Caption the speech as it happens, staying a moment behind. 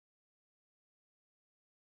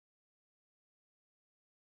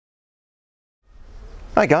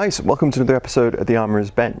Hi guys, welcome to another episode of the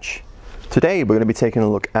Armourer's Bench. Today we're going to be taking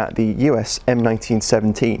a look at the US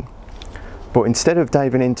M1917, but instead of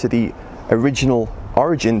diving into the original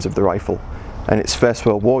origins of the rifle and its First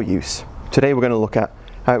World War use, today we're going to look at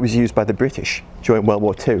how it was used by the British during World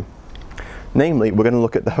War II. Namely, we're going to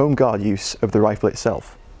look at the Home Guard use of the rifle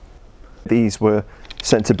itself. These were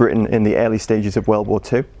sent to Britain in the early stages of World War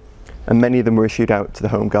II, and many of them were issued out to the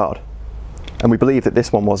Home Guard, and we believe that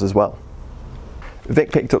this one was as well.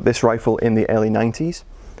 Vic picked up this rifle in the early 90s,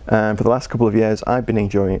 and for the last couple of years I've been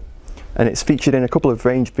enjoying it, and it's featured in a couple of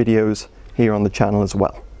range videos here on the channel as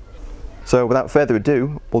well. So without further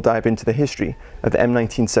ado, we'll dive into the history of the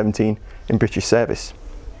M1917 in British service.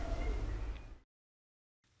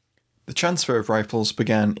 The transfer of rifles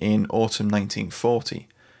began in autumn 1940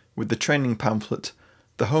 with the training pamphlet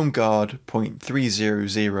The Home Guard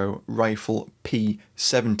 .300 Rifle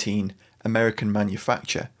P14 American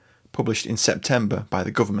Manufacture, published in September by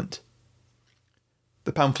the government.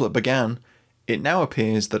 The pamphlet began, "It now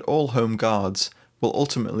appears that all Home Guards will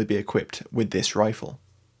ultimately be equipped with this rifle."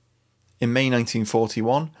 In May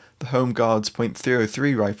 1941, the Home Guard's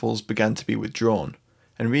 .303 rifles began to be withdrawn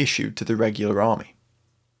and reissued to the regular army.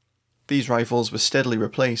 These rifles were steadily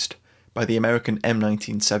replaced by the American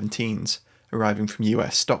M1917s arriving from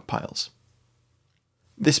US stockpiles.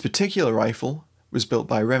 This particular rifle was built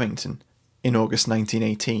by Remington in August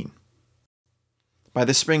 1918. By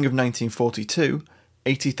the spring of 1942,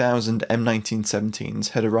 80,000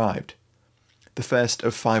 M1917s had arrived, the first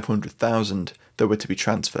of 500,000 that were to be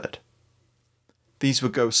transferred. These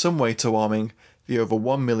would go some way to arming the over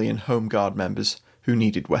 1 million Home Guard members who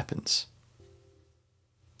needed weapons.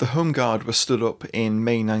 The Home Guard was stood up in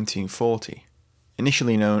May 1940,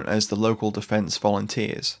 initially known as the Local Defence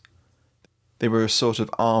Volunteers. They were a sort of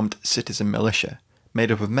armed citizen militia,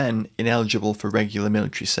 made up of men ineligible for regular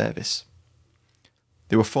military service.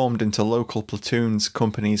 They were formed into local platoons,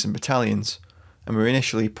 companies and battalions, and were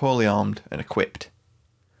initially poorly armed and equipped,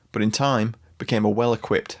 but in time became a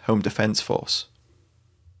well-equipped home defence force.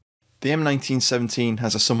 The M1917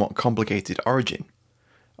 has a somewhat complicated origin.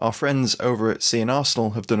 Our friends over at Sea and Arsenal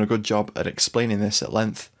have done a good job at explaining this at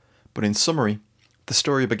length, but in summary, the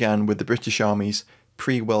story began with the British Army's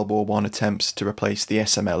pre-World War I attempts to replace the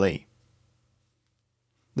SMLE.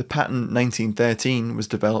 The pattern 1913 was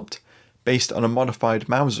developed based on a modified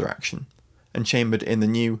Mauser action and chambered in the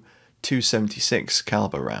new .276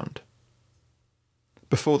 caliber round.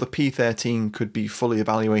 Before the P13 could be fully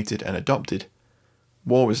evaluated and adopted,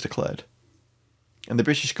 war was declared, and the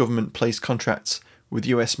British government placed contracts with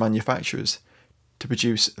US manufacturers to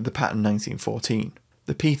produce the pattern 1914.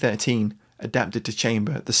 The P13 adapted to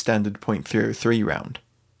chamber the standard .303 round.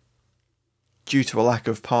 Due to a lack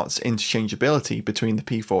of parts interchangeability between the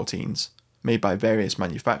P14s, made by various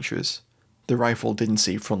manufacturers, the rifle didn't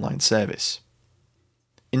see frontline service.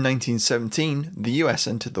 In 1917, the US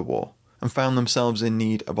entered the war and found themselves in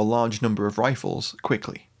need of a large number of rifles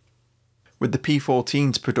quickly. With the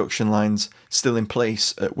P14's production lines still in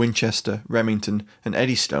place at Winchester, Remington and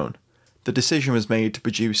Eddystone, the decision was made to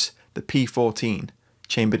produce the P14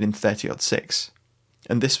 chambered in 30-06,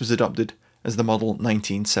 and this was adopted as the model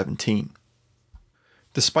 1917.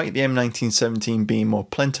 Despite the M1917 being more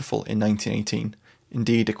plentiful in 1918,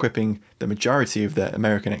 indeed equipping the majority of the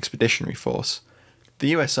American Expeditionary Force, the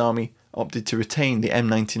US Army opted to retain the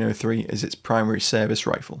M1903 as its primary service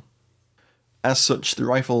rifle. As such, the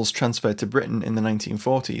rifles transferred to Britain in the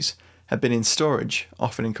 1940s had been in storage,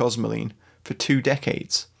 often in Cosmoline, for 2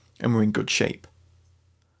 decades and were in good shape.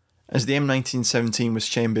 As the M1917 was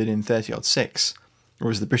chambered in 30-06,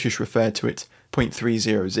 or as the British referred to it,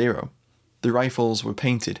 .300, the rifles were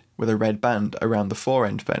painted with a red band around the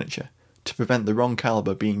fore-end furniture to prevent the wrong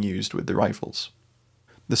caliber being used with the rifles.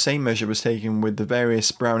 The same measure was taken with the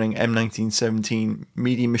various Browning M1917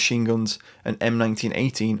 medium machine guns and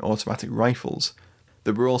M1918 automatic rifles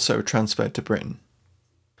that were also transferred to Britain.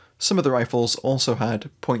 Some of the rifles also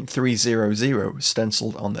had .300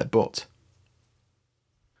 stencilled on their butt.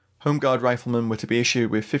 Home Guard riflemen were to be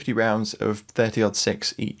issued with 50 rounds of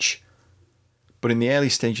 30-06 each, but in the early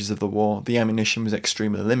stages of the war the ammunition was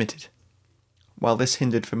extremely limited. While this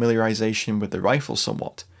hindered familiarisation with the rifle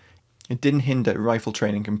somewhat, it didn't hinder rifle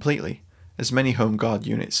training completely, as many Home Guard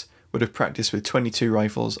units would have practiced with 22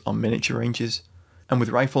 rifles on miniature ranges, and with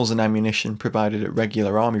rifles and ammunition provided at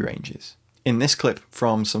regular army ranges. In this clip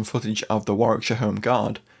from some footage of the Warwickshire Home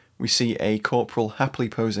Guard, we see a corporal happily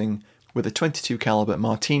posing with a 22 caliber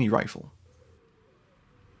Martini rifle.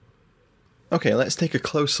 Okay, let's take a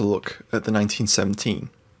closer look at the 1917.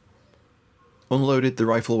 Unloaded, the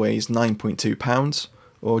rifle weighs 9.2 pounds,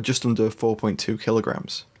 or just under 4.2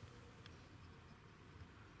 kilograms.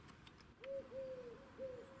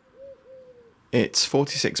 It's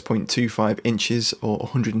 46.25 inches or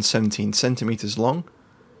 117 centimetres long,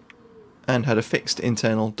 and had a fixed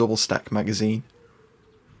internal double stack magazine,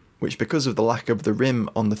 which because of the lack of the rim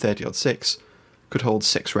on the 30-06 could hold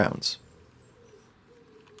 6 rounds.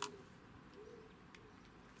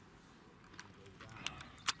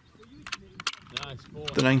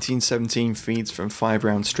 The 1917 feeds from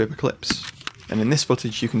 5-round stripper clips, and in this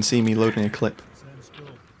footage you can see me loading a clip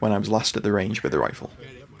when I was last at the range with the rifle.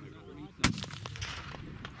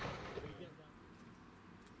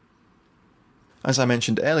 As I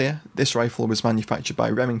mentioned earlier, this rifle was manufactured by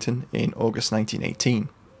Remington in August 1918.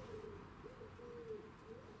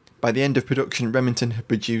 By the end of production, Remington had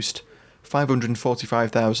produced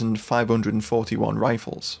 545,541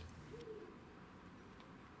 rifles.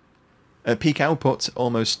 At peak output,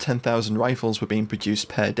 almost 10,000 rifles were being produced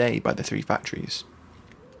per day by the 3 factories,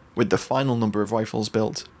 with the final number of rifles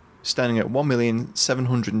built standing at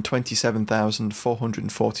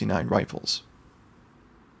 1,727,449 rifles.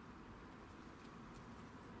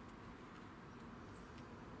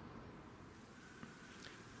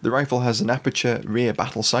 The rifle has an aperture rear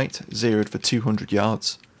battle sight, zeroed for 200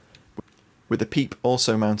 yards, with the peep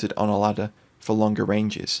also mounted on a ladder for longer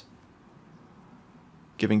ranges,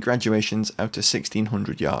 giving graduations out to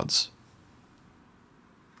 1600 yards.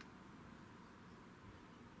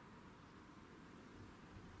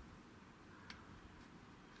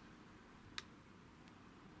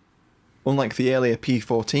 Unlike the earlier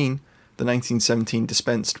P14, the 1917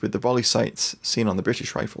 dispensed with the volley sights seen on the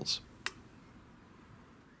British rifles.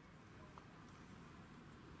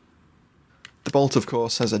 The bolt, of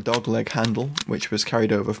course, has a dogleg handle, which was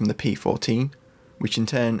carried over from the P14, which in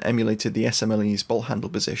turn emulated the SMLE's bolt handle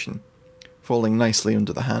position, falling nicely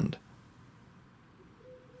under the hand.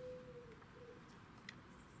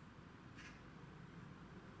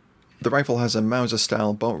 The rifle has a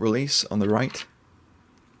Mauser-style bolt release on the right.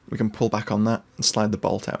 We can pull back on that and slide the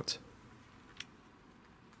bolt out.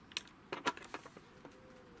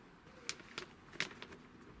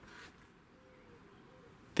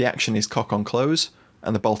 The action is cock on close,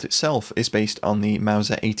 and the bolt itself is based on the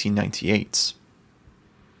Mauser 1898s.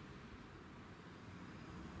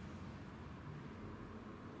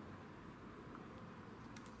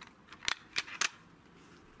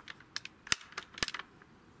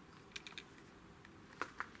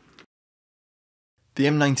 The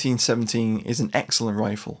M1917 is an excellent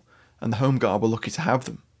rifle, and the Home Guard were lucky to have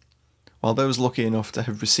them, while those lucky enough to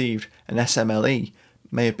have received an SMLE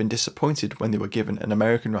may have been disappointed when they were given an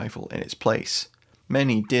American rifle in its place.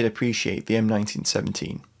 Many did appreciate the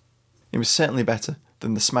M1917. It was certainly better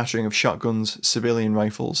than the smattering of shotguns, civilian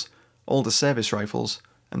rifles, older service rifles,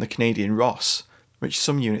 and the Canadian Ross, which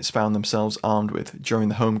some units found themselves armed with during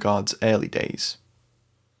the Home Guard's early days.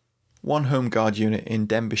 One Home Guard unit in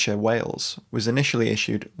Denbighshire, Wales, was initially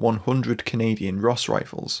issued 100 Canadian Ross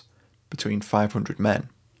rifles, between 500 men,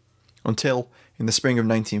 until, in the spring of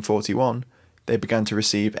 1941, they began to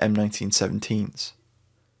receive M1917s,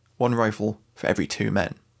 1 rifle for every 2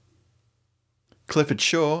 men. Clifford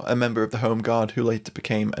Shaw, a member of the Home Guard who later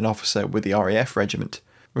became an officer with the RAF regiment,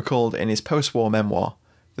 recalled in his post-war memoir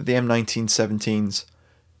that the M1917s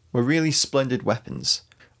were really splendid weapons.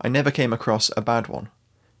 I never came across a bad one.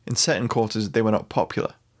 In certain quarters they were not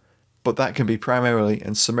popular, but that can be primarily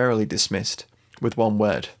and summarily dismissed with one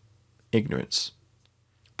word: ignorance.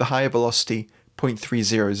 The higher velocity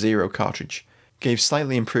 .300 cartridge gave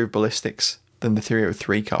slightly improved ballistics than the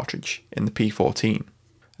 .303 cartridge in the P14,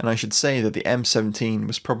 and I should say that the M17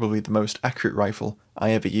 was probably the most accurate rifle I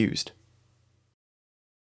ever used.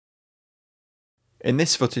 In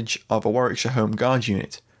this footage of a Warwickshire Home Guard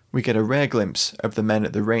unit, we get a rare glimpse of the men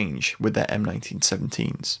at the range with their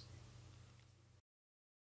M1917s.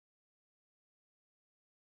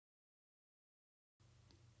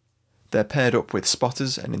 They're paired up with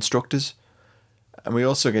spotters and instructors, and we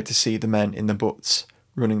also get to see the men in the butts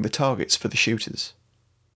running the targets for the shooters.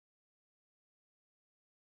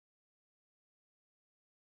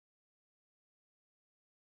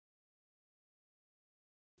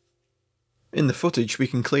 In the footage we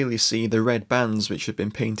can clearly see the red bands which have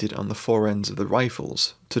been painted on the fore ends of the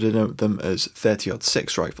rifles to denote them as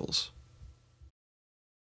 30-06 rifles.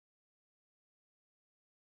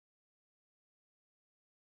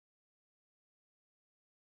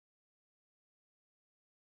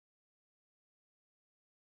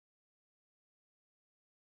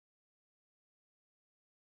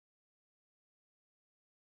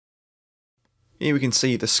 Here we can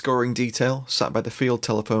see the scoring detail sat by the field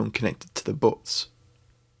telephone connected to the butts.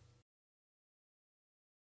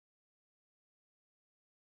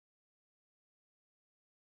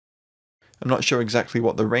 I'm not sure exactly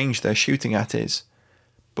what the range they're shooting at is,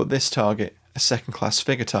 but this target, a second class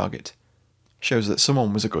figure target, shows that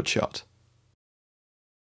someone was a good shot.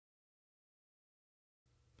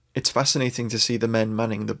 It's fascinating to see the men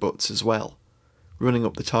manning the butts as well, running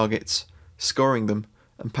up the targets, scoring them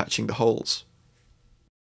and patching the holes.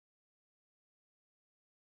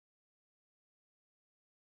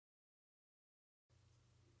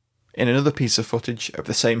 In another piece of footage of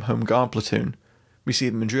the same Home Guard platoon, we see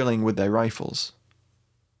them drilling with their rifles.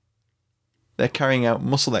 They're carrying out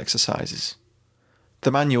muscle exercises.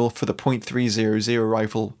 The manual for the .300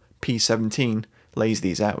 rifle P14 lays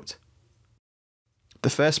these out. The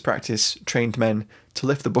first practice trained men to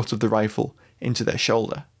lift the butt of the rifle into their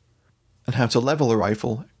shoulder, and how to level the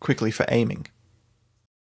rifle quickly for aiming.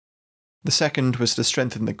 The second was to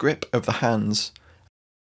strengthen the grip of the hands,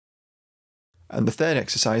 and the third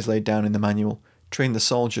exercise laid down in the manual trained the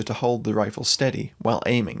soldier to hold the rifle steady while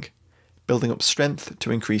aiming, building up strength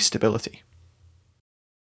to increase stability.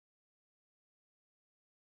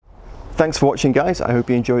 Thanks for watching, guys. I hope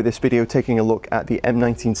you enjoyed this video taking a look at the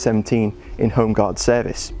M1917 in Home Guard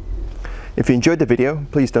service. If you enjoyed the video,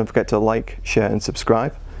 please don't forget to like, share and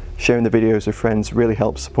subscribe. Sharing the videos with friends really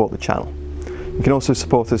helps support the channel. You can also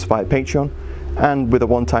support us via Patreon and with a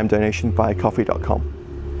one-time donation via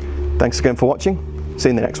coffee.com. Thanks again for watching. See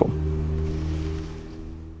you in the next one.